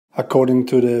According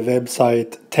to the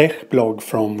website TechBlog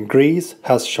from Greece,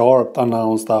 has Sharp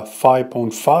announced a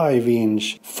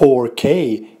 5.5-inch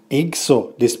 4K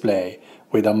IGZO display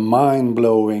with a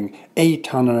mind-blowing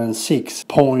 806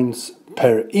 points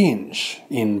per inch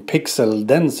in pixel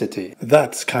density.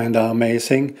 That's kinda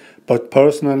amazing, but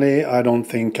personally I don't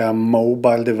think a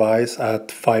mobile device at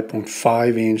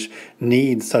 5.5 inch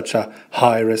needs such a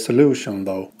high resolution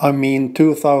though. I mean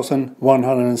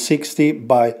 2160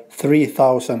 by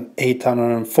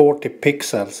 3840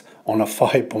 pixels on a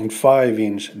 5.5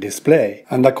 inch display.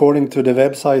 And according to the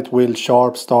website, will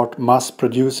Sharp start mass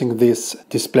producing this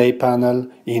display panel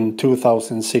in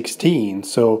 2016,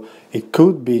 so it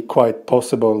could be quite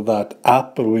possible that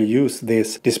Apple will use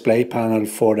this display panel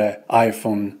for the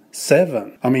iPhone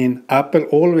 7. I mean, Apple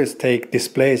always take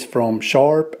displays from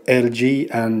Sharp, LG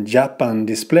and Japan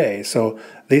Display, so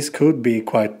this could be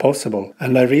quite possible.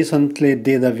 And I recently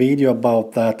did a video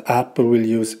about that Apple will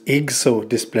use IGZO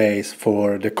displays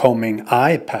for the coming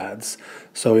iPads.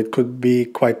 So it could be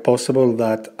quite possible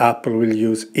that Apple will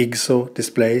use IGZO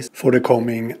displays for the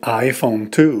coming iPhone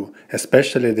too,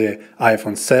 especially the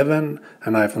iPhone 7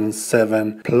 and iPhone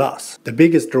 7 Plus. The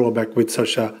biggest drawback with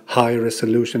such a high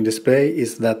resolution display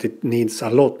is that it needs a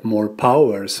lot more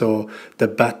power, so the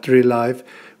battery life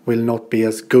will not be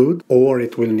as good, or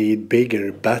it will need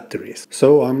bigger batteries.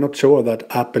 So I'm not sure that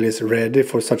Apple is ready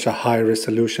for such a high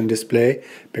resolution display,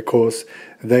 because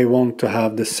they want to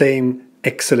have the same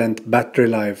excellent battery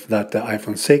life that the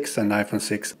iPhone 6 and iPhone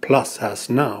 6 Plus has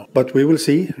now. But we will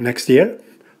see next year.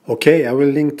 Okay, I will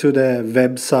link to the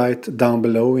website down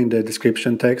below in the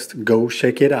description text. Go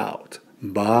check it out.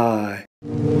 Bye.